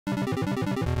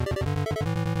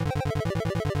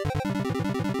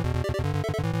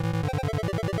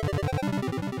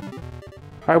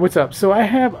Alright, what's up? So I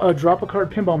have a drop-a-card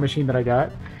pinball machine that I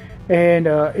got, and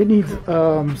it needs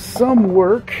some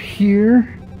work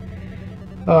here.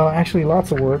 Actually,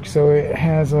 lots of work. So it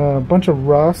has a bunch of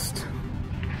rust,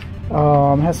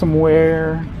 has some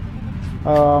wear.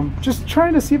 Just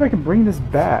trying to see if I can bring this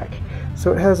back.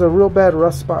 So it has a real bad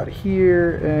rust spot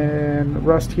here and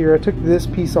rust here. I took this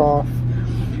piece off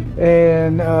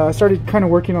and I started kind of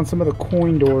working on some of the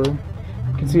coin door.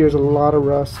 You can see there's a lot of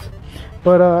rust.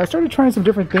 But I started trying some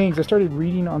different things. I started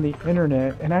reading on the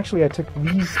internet, and actually I took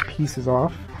these pieces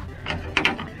off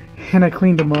and I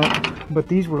cleaned them up, but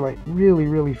these were like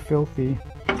really filthy.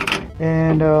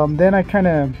 And then I kind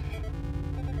of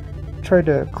tried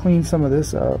to clean some of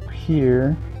this up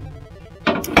here,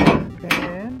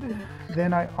 and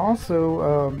then I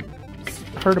also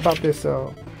heard about this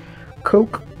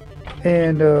Coke,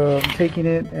 and taking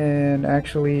it and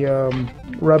actually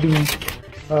rubbing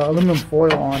aluminum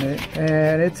foil on it,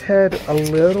 and it's had a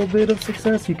little bit of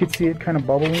success. You could see it kind of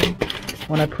bubbling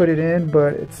when I put it in,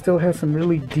 but it still has some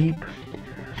really deep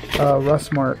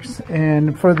rust marks.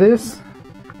 And for this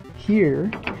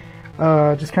here,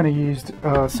 just kind of used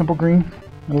simple green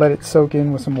and let it soak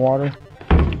in with some water,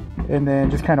 and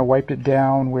then just kind of wiped it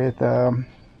down with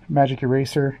magic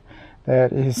eraser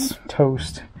that is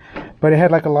toast. But it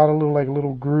had like a lot of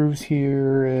little grooves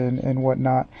here and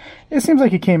whatnot. It seems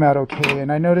like it came out okay.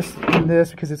 And I noticed in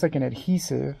this, because it's like an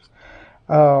adhesive,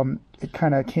 it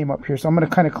kind of came up here. So I'm going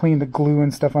to kind of clean the glue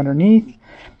and stuff underneath,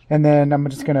 and then I'm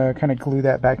just going to kind of glue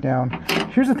that back down.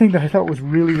 Here's the thing that I thought was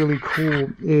really cool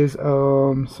is,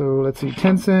 so let's see,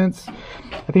 10 cents.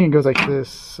 I think it goes like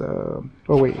this. Oh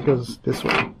wait, it goes this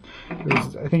way.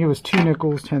 I think it was 2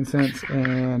 nickels, 10 cents,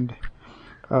 and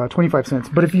 25 cents.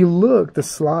 But if you look, the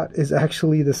slot is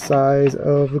actually the size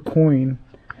of the coin,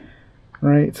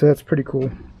 right? So that's pretty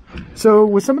cool. So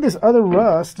with some of this other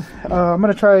rust, I'm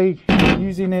going to try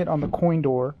using it on the coin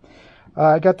door.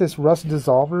 I got this rust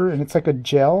dissolver, and it's like a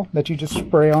gel that you just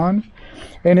spray on.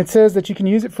 And it says that you can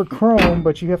use it for chrome,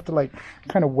 but you have to like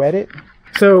kind of wet it.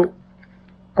 So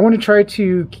I want to try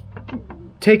to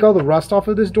take all the rust off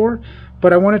of this door,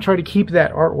 but I want to try to keep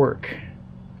that artwork.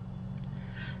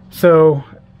 So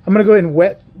I'm going to go ahead and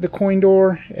wet the coin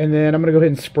door, and then I'm going to go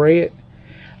ahead and spray it.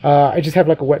 I just have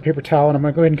like a wet paper towel, and I'm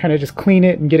going to go ahead and kind of just clean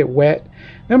it and get it wet.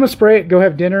 Then I'm going to spray it, go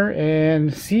have dinner,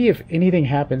 and see if anything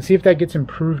happens. See if that gets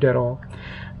improved at all.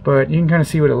 But you can kind of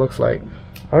see what it looks like.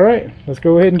 Alright, let's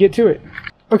go ahead and get to it.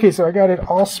 Okay, so I got it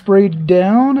all sprayed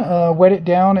down, wet it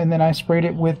down, and then I sprayed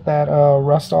it with that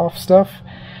rust off stuff.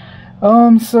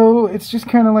 So it's just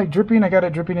kind of like dripping. I got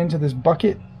it dripping into this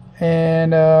bucket.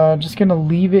 And just gonna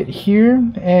leave it here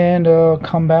and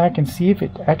come back and see if it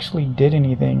actually did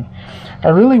anything. I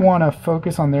really want to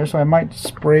focus on there, so I might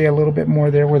spray a little bit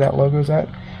more there where that logo's at,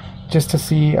 just to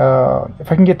see if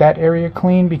I can get that area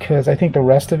clean, because I think the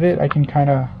rest of it I can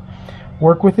kind of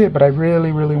work with it, but I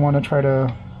really want to try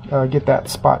to get that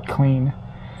spot clean.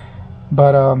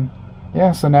 But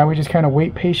yeah, so now we just kind of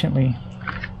wait patiently.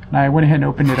 And I went ahead and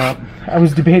opened it up. I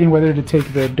was debating whether to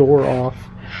take the door off,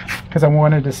 because I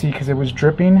wanted to see, because it was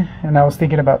dripping, and I was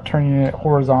thinking about turning it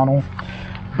horizontal.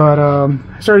 But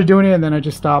I started doing it, and then I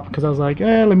just stopped, because I was like,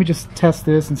 let me just test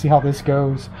this and see how this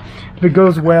goes. If it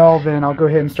goes well, then I'll go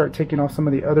ahead and start taking off some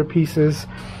of the other pieces,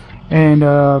 and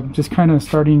just kind of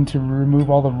starting to remove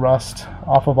all the rust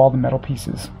off of all the metal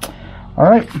pieces.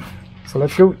 Alright, so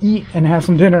let's go eat and have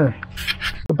some dinner.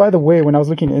 But by the way, when I was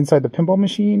looking inside the pinball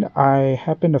machine, I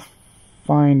happened to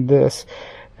find this.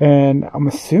 And I'm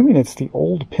assuming it's the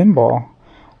old pinball.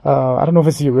 I don't know if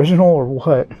it's the original or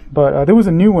what, but there was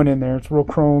a new one in there. It's real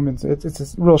chrome, and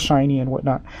it's real shiny and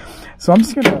whatnot. So I'm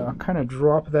just going to kind of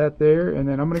drop that there, and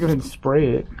then I'm going to go ahead and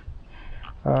spray it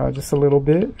just a little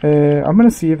bit. I'm going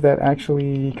to see if that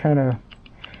actually kind of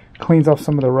cleans off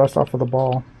some of the rust off of the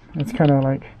ball. It's kind of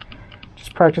like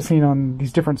just practicing on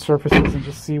these different surfaces and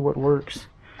just see what works.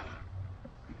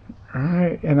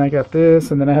 Alright, and I got this,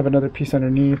 and then I have another piece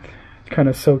underneath, kind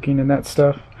of soaking in that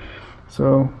stuff.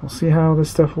 So we'll see how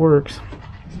this stuff works.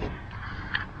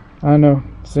 I don't know,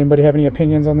 does anybody have any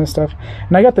opinions on this stuff?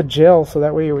 And I got the gel so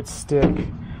that way it would stick,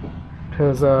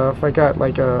 because if I got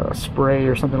like a spray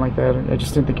or something like that, I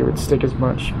just didn't think it would stick as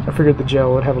much. I figured the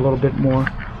gel would have a little bit more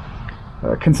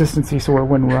consistency so it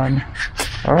wouldn't run.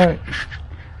 Alright,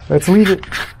 let's leave it.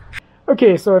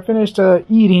 Okay, so I finished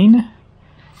eating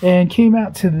and came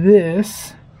out to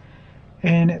this,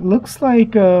 and it looks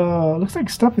like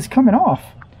stuff is coming off.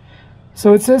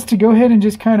 So it says to go ahead and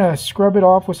just kind of scrub it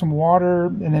off with some water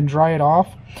and then dry it off.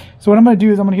 So what I'm going to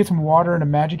do is I'm going to get some water and a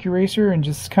magic eraser and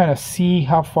just kind of see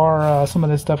how far some of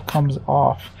this stuff comes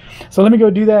off. So let me go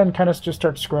do that and kind of just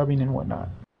start scrubbing and whatnot.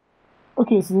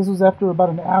 Okay, so this was after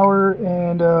about an hour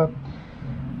and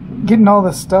getting all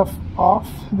the stuff off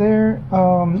there.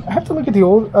 I have to look at the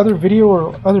old other video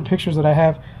or other pictures that I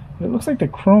have. It looks like the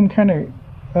chrome kind of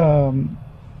a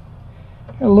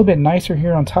little bit nicer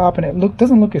here on top, and it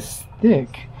doesn't look as thick.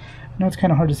 I know it's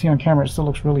kind of hard to see on camera. It still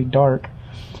looks really dark,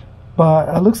 but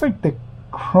it looks like the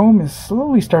chrome is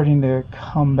slowly starting to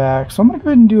come back. So I'm going to go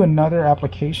ahead and do another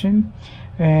application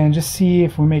and just see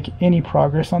if we make any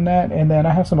progress on that. And then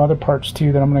I have some other parts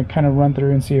too that I'm going to kind of run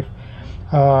through and see if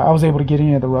I was able to get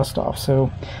any of the rust off.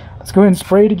 So let's go ahead and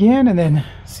spray it again and then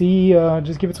see,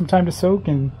 just give it some time to soak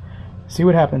and see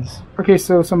what happens. Okay,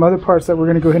 so some other parts that we're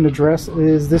going to go ahead and address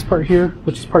is this part here,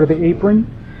 which is part of the apron,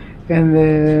 and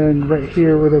then right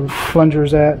here where the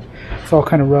plunger's at, it's all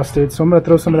kind of rusted. So I'm going to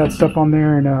throw some of that stuff on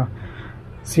there and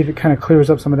see if it kind of clears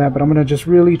up some of that, but I'm going to just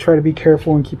really try to be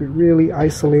careful and keep it really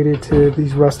isolated to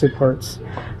these rusted parts.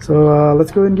 So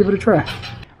let's go ahead and give it a try.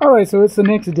 Alright, so it's the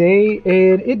next day,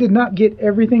 and it did not get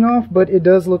everything off, but it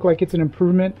does look like it's an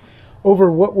improvement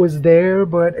over what was there.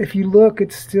 But if you look,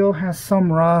 it still has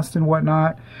some rust and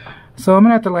whatnot. So I'm going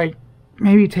to have to like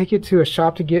maybe take it to a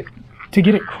shop to get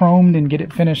it chromed and get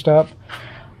it finished up.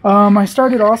 I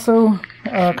started also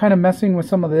kind of messing with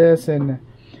some of this and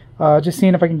just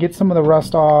seeing if I can get some of the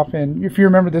rust off. And if you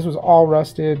remember, this was all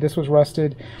rusted, this was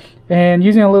rusted, and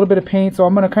using a little bit of paint. So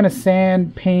I'm going to kind of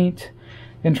sand, paint,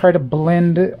 and try to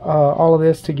blend all of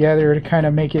this together to kind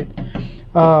of make it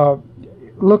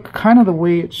look kind of the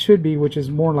way it should be, which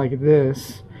is more like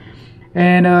this.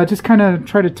 And just kind of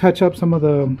try to touch up some of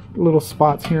the little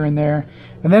spots here and there.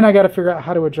 And then I got to figure out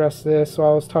how to address this. So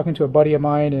I was talking to a buddy of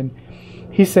mine, and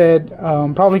he said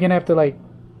probably gonna have to like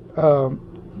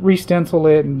re-stencil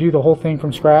it and do the whole thing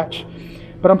from scratch,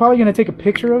 but I'm probably going to take a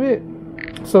picture of it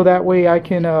so that way I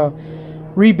can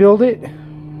rebuild it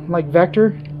like vector.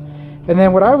 And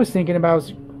then what I was thinking about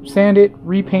is sand it,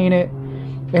 repaint it,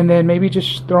 and then maybe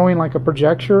just throwing like a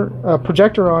projector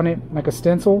on it, like a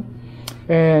stencil.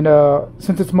 And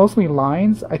since it's mostly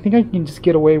lines, I think I can just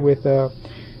get away with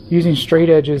using straight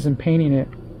edges and painting it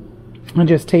and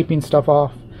just taping stuff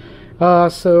off.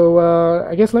 So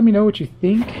I guess let me know what you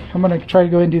think. I'm going to try to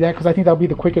go ahead and do that because I think that'll be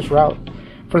the quickest route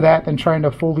for that than trying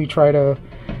to fully try to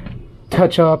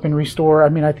touch up and restore. I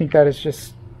mean, I think that is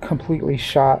just completely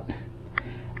shot.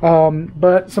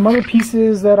 But some other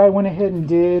pieces that I went ahead and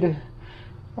did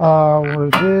were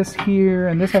this here,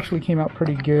 and this actually came out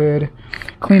pretty good.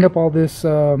 Cleaned up all this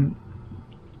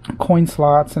coin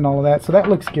slots and all of that, so that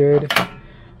looks good.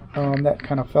 That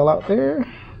kind of fell out there.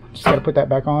 Just got to put that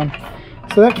back on.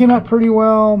 So that came out pretty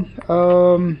well.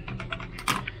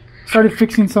 Started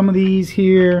fixing some of these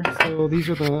here. So these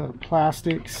are the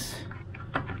plastics.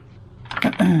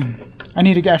 I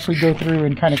need to actually go through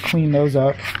and kind of clean those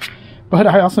up. But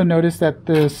I also noticed that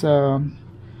this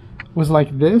was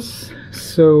like this,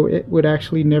 so it would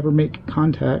actually never make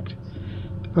contact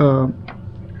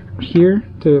here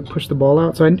to push the ball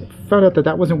out. So I found out that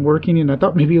that wasn't working, and I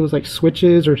thought maybe it was like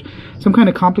switches or some kind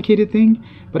of complicated thing,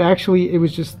 but actually it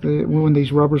was just when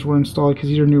these rubbers were installed, because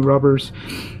these are new rubbers,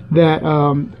 that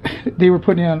they were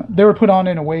put on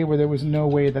in a way where there was no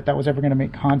way that that was ever going to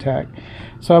make contact.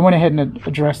 So I went ahead and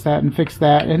addressed that and fixed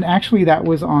that, and actually that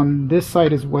was on this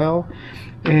side as well.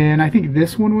 And I think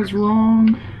this one was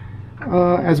wrong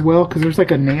as well, because there's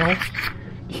like a nail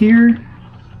here.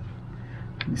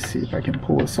 Let me see if I can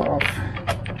pull this off.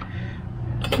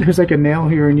 There's like a nail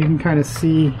here, and you can kind of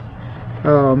see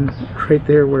right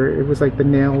there where it was like the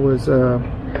nail was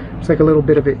it's like a little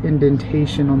bit of an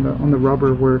indentation on the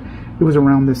rubber where it was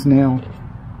around this nail.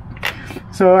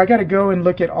 So I got to go and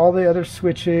look at all the other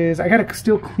switches. I got to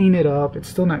still clean it up. It's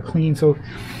still not clean, so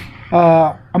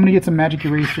I'm gonna get some magic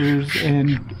erasers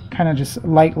and kind of just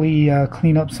lightly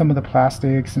clean up some of the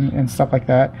plastics and stuff like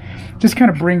that. Just kind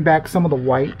of bring back some of the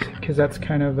white, because that's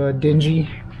kind of dingy.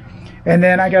 And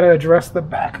then I got to address the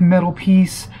back metal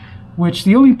piece, which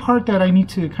the only part that I need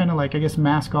to kind of like, I guess,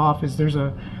 mask off is there's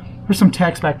some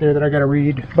text back there that I got to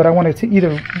read, but I wanted to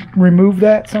either remove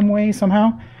that some way,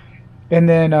 somehow, and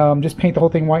then just paint the whole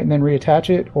thing white and then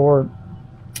reattach it, or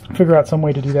figure out some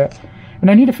way to do that. And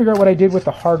I need to figure out what I did with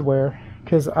the hardware,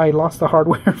 because I lost the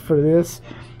hardware for this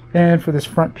and for this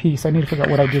front piece. I need to figure out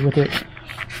what I did with it.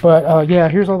 But yeah,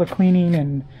 here's all the cleaning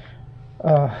and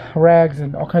rags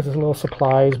and all kinds of little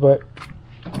supplies, but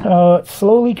it's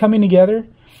slowly coming together.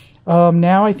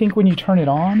 Now I think when you turn it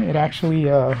on, it actually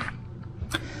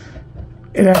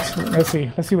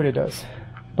let's see what it does.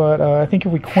 But I think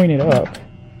if we coin it up,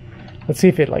 let's see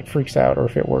if it like freaks out or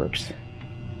if it works.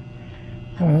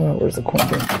 Where's the coin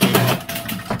thing?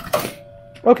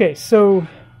 Okay, so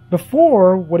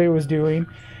before, what it was doing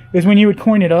is when you would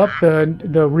coin it up,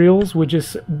 the reels would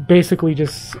just basically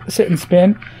just sit and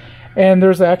spin. And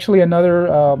there's actually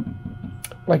another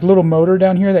like little motor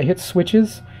down here that hits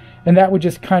switches, and that would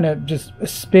just kind of just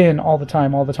spin all the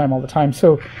time.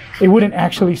 So it wouldn't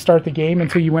actually start the game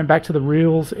until you went back to the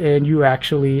reels and you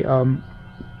actually let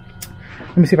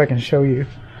me see if I can show you.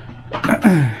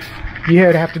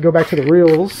 You'd have to go back to the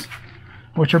reels,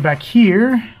 which are back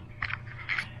here,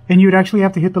 and you'd actually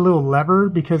have to hit the little lever,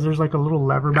 because there's like a little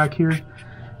lever back here,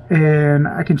 and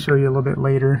I can show you a little bit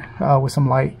later with some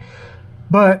light.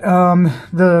 But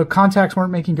the contacts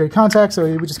weren't making good contact, so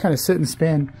it would just kind of sit and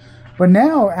spin. But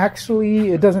now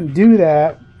actually it doesn't do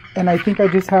that, and I think I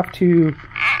just have to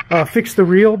fix the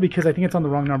reel, because I think it's on the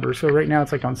wrong number. So right now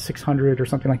it's like on 600 or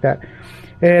something like that,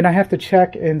 and I have to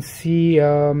check and see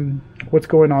what's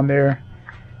going on there.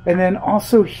 And then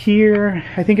also here,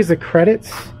 I think is the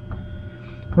credits,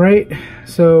 right?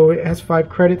 So it has 5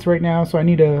 credits right now, so I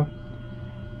need to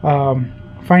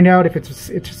find out if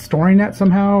it's storing that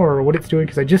somehow or what it's doing,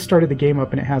 because I just started the game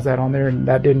up and it has that on there, and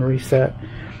that didn't reset.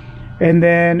 And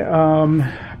then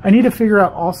I need to figure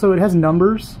out also, it has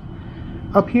numbers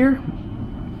up here,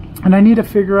 and I need to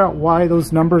figure out why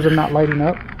those numbers are not lighting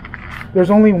up.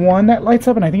 There's only one that lights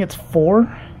up, and I think it's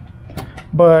 4.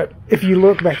 But if you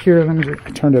look back here, let me just, I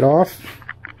turned it off.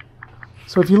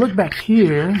 So if you look back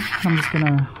here, I'm just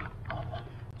gonna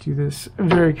do this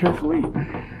very carefully.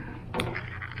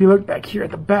 If you look back here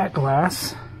at the back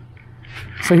glass,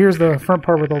 so here's the front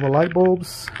part with all the light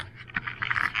bulbs.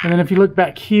 And then if you look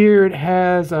back here, it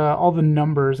has all the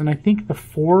numbers. And I think the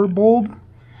 4 bulb,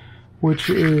 which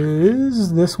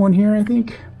is this one here, I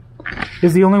think,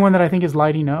 is the only one that I think is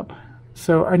lighting up.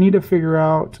 So I need to figure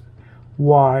out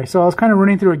why. So I was kind of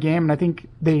running through a game, and I think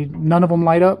none of them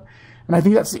light up. And I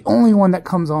think that's the only one that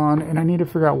comes on, and I need to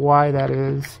figure out why that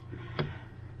is.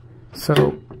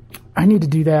 So I need to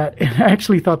do that. And I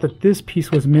actually thought that this piece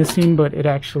was missing, but it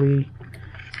actually,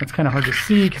 it's kind of hard to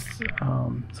see because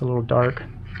it's a little dark.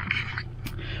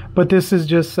 But this is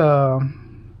just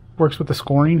works with the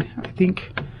scoring, I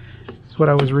think, is what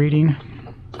I was reading.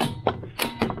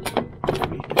 Let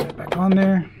me get that back on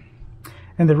there.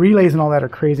 And the relays and all that are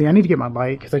crazy. I need to get my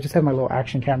light because I just have my little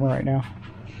action camera right now.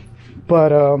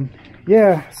 But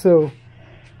yeah, so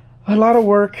a lot of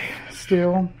work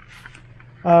still.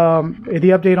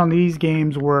 The update on these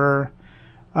games were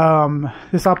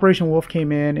this Operation Wolf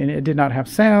came in and it did not have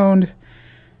sound.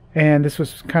 And this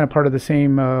was kind of part of the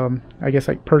same, I guess,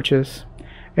 like purchase.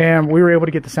 And we were able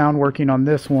to get the sound working on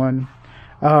this one.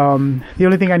 The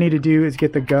only thing I need to do is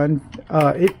get the gun.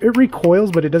 It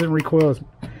recoils, but it doesn't recoil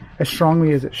as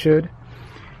strongly as it should.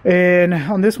 And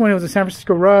on this one, it was a San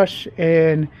Francisco Rush,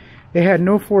 and it had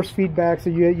no force feedback, so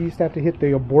you used to have to hit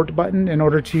the abort button in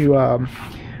order to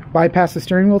bypass the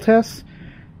steering wheel test.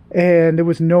 And there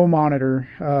was no monitor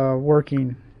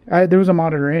working. There was a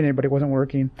monitor in it, but it wasn't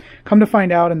working. Come to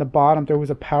find out, in the bottom there was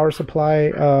a power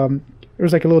supply. There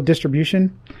was like a little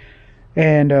distribution,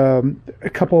 and a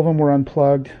couple of them were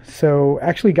unplugged. So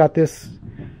actually got this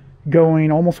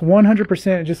going almost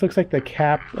 100%. It just looks like the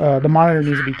cap, the monitor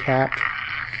needs to be capped.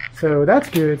 So that's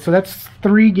good. So that's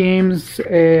 3 games,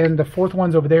 and the 4th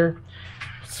one's over there.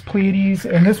 It's Pleiades,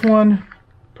 and this one,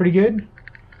 pretty good.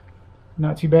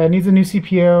 Not too bad. Needs a new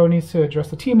CPO, needs to address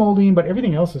the T-molding, but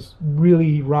everything else is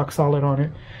really rock solid on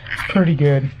it. It's pretty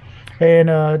good.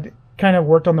 And kind of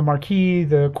worked on the marquee,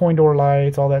 the coin door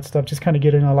lights, all that stuff, just kind of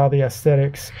getting a lot of the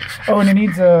aesthetics. Oh, and it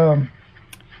needs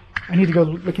I need to go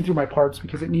looking through my parts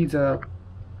because it needs a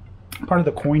part of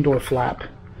the coin door flap.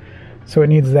 So it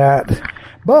needs that.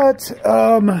 But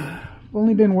I've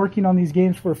only been working on these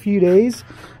games for a few days,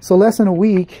 so less than a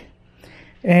week.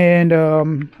 And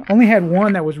only had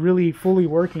one that was really fully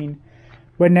working.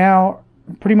 But now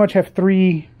pretty much have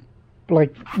 3,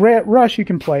 like Rush, you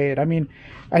can play it. I mean,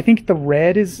 I think the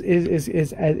red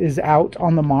is out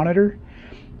on the monitor,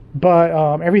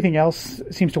 but everything else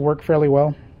seems to work fairly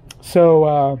well.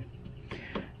 So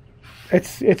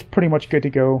it's pretty much good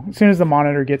to go. As soon as the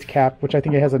monitor gets capped, which I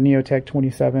think it has a Neotech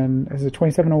 27, is it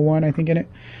 2701, I think, in it.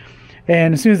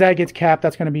 And as soon as that gets capped,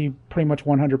 that's going to be pretty much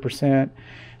 100%.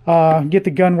 Get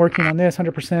the gun working on this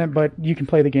 100%, but you can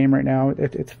play the game right now.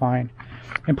 It's fine.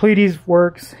 And Pleiades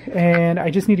works, and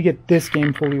I just need to get this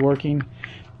game fully working,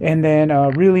 and then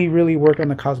really work on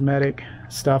the cosmetic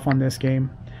stuff on this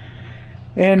game.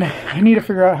 And I need to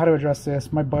figure out how to address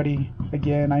this. My buddy,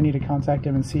 again, I need to contact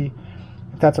him and see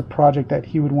if that's a project that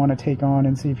he would want to take on,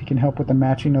 and see if he can help with the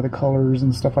matching of the colors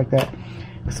and stuff like that.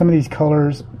 Some of these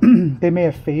colors, they may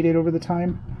have faded over the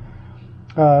time,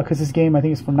 because this game, I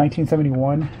think, is from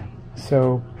 1971.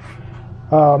 So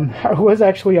I'm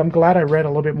glad I read a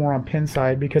little bit more on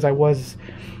Pinside, because I was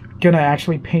gonna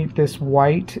actually paint this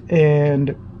white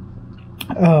and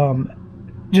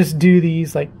just do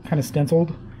these like kind of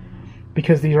stenciled,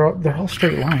 because they're all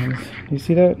straight lines. You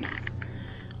see that?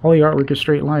 All the artwork is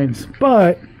straight lines.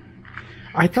 But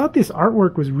I thought this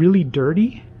artwork was really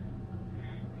dirty.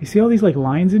 You see all these like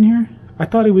lines in here? I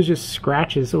thought it was just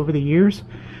scratches over the years.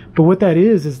 But what that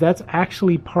is that's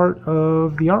actually part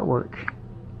of the artwork.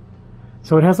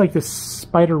 So it has like this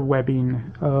spider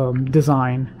webbing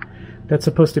design that's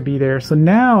supposed to be there. So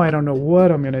now I don't know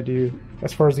what I'm gonna do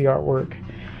as far as the artwork.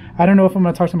 I don't know if I'm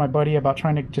gonna talk to my buddy about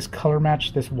trying to just color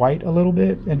match this white a little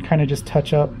bit and kind of just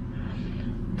touch up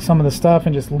some of the stuff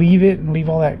and just leave it and leave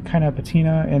all that kind of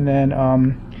patina, and then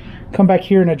come back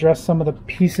here and address some of the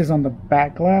pieces on the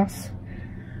back glass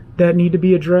that need to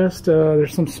be addressed.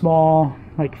 There's some small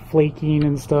like flaking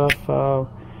and stuff.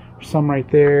 Some right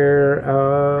there.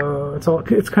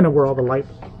 It's kind of where all the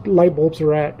light bulbs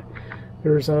are at.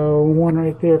 There's one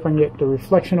right there if I can get the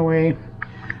reflection away.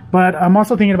 But I'm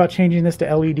also thinking about changing this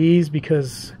to LEDs,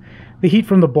 because the heat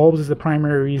from the bulbs is the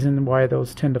primary reason why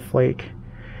those tend to flake.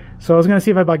 So I was going to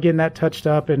see about getting that touched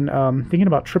up, and thinking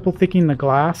about triple thickening the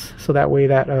glass so that way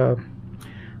that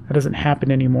doesn't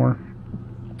happen anymore.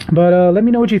 But let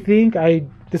me know what you think.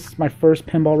 This is my first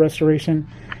pinball restoration.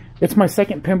 It's my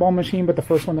second pinball machine, but the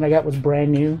first one that I got was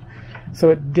brand new,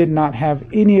 so it did not have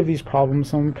any of these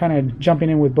problems. So I'm kind of jumping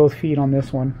in with both feet on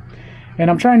this one. And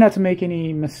I'm trying not to make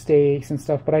any mistakes and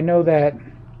stuff, but I know that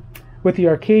with the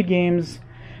arcade games,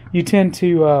 you tend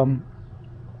to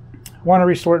want to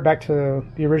restore it back to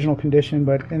the original condition.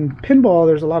 But in pinball,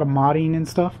 there's a lot of modding and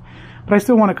stuff, but I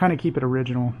still want to kind of keep it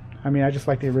original. I mean, I just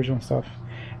like the original stuff.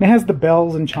 And it has the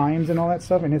bells and chimes and all that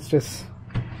stuff, and it's just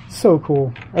so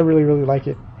cool. I really, really like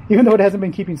it. Even though it hasn't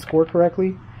been keeping score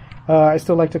correctly, I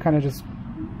still like to kind of just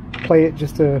play it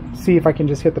just to see if I can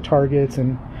just hit the targets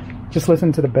and just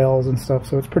listen to the bells and stuff.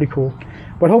 So it's pretty cool.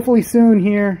 But hopefully soon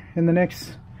here in the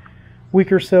next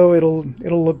week or so, it'll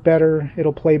look better,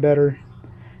 it'll play better,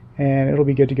 and it'll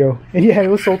be good to go. And yeah, it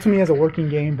was sold to me as a working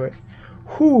game, but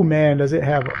whoo, man, does it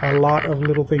have a lot of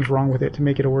little things wrong with it to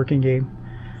make it a working game.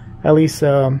 At least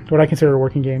what I consider a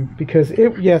working game, because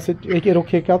it'll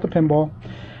kick out the pinball.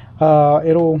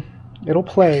 It'll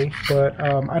play, but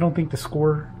I don't think the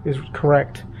score is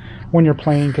correct when you're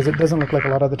playing, because it doesn't look like a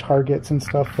lot of the targets and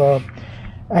stuff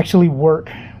actually work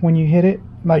when you hit it.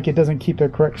 Like, it doesn't keep the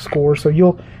correct score. So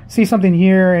you'll see something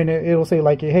here and it'll say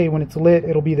like, hey, when it's lit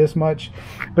it'll be this much,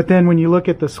 but then when you look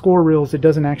at the score reels, it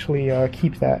doesn't actually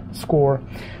keep that score.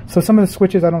 So some of the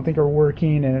switches I don't think are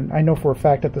working, and I know for a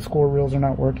fact that the score reels are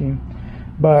not working.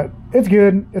 But it's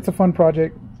good, it's a fun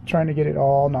project, trying to get it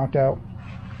all knocked out.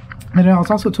 And I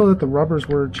was also told that the rubbers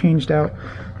were changed out.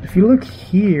 If you look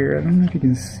here, I don't know if you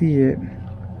can see it,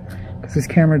 because this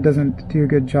camera doesn't do a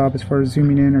good job as far as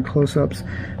zooming in or close-ups,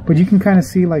 but you can kind of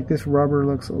see like this rubber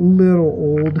looks a little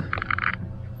old.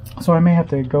 So I may have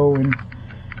to go and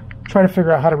try to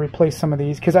figure out how to replace some of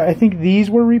these, because I think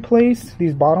these were replaced,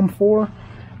 these bottom four,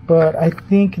 but I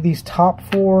think these top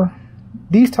four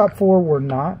were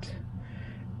not,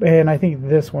 and I think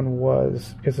this one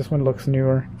was, because this one looks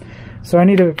newer. So I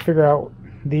need to figure out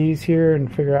these here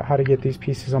and figure out how to get these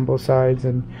pieces on both sides,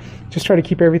 and just try to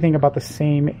keep everything about the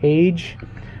same age,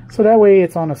 so that way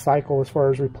it's on a cycle as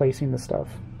far as replacing the stuff.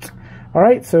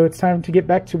 Alright, so it's time to get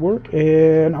back to work,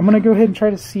 and I'm going to go ahead and try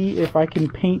to see if I can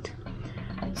paint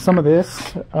some of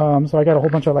this. So I got a whole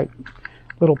bunch of like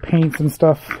little paints and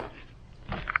stuff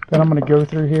that I'm going to go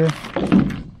through here.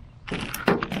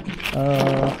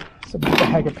 It's a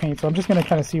bag of paint, so I'm just going to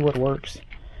kind of see what works.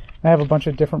 I have a bunch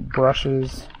of different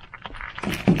brushes.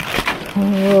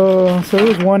 So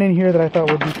there's one in here that I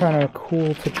thought would be kind of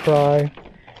cool to try.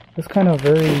 It's kind of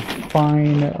very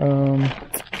fine.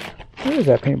 Where is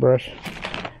that paintbrush?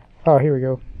 Oh, here we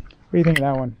go. What do you think of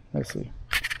that one? Let's see.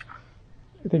 What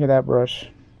do you think of that brush?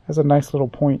 It has a nice little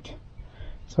point.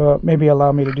 So maybe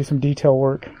allow me to do some detail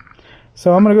work.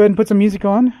 So I'm going to go ahead and put some music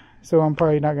on. So I'm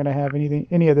probably not going to have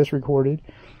any of this recorded,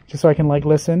 just so I can like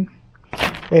listen.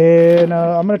 And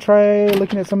I'm going to try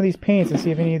looking at some of these paints and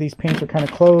see if any of these paints are kind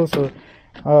of close, or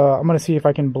I'm going to see if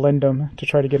I can blend them to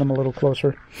try to get them a little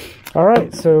closer.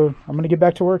 Alright, so I'm going to get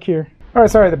back to work here.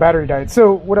 Alright, sorry, the battery died.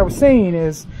 So what I was saying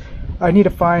is I need to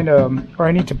find, or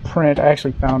I need to print, I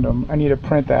actually found them. I need to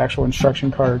print the actual instruction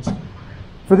cards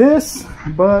for this,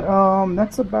 but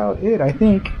that's about it, I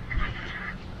think.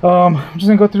 I'm just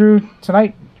going to go through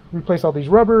tonight, replace all these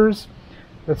rubbers,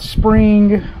 the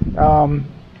spring,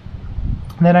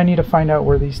 then I need to find out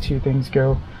where these two things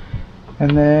go.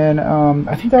 And then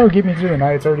I think that would get me through the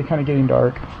night. It's already kind of getting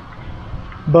dark.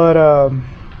 But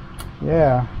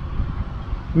yeah.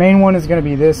 Main one is going to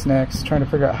be this next. Trying to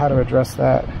figure out how to address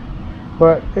that.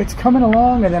 but it's coming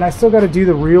along. And then I still got to do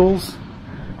the reels.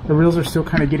 The reels are still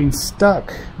kind of getting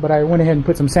stuck, but I went ahead and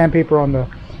put some sandpaper on the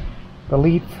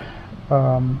leaf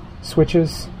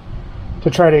switches to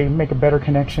try to make a better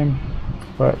connection.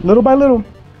 But little by little,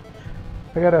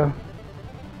 I gotta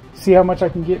see how much I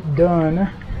can get done,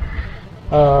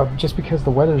 just because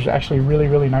the weather is actually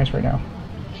really nice right now.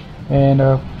 And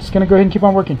just gonna go ahead and keep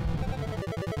on working.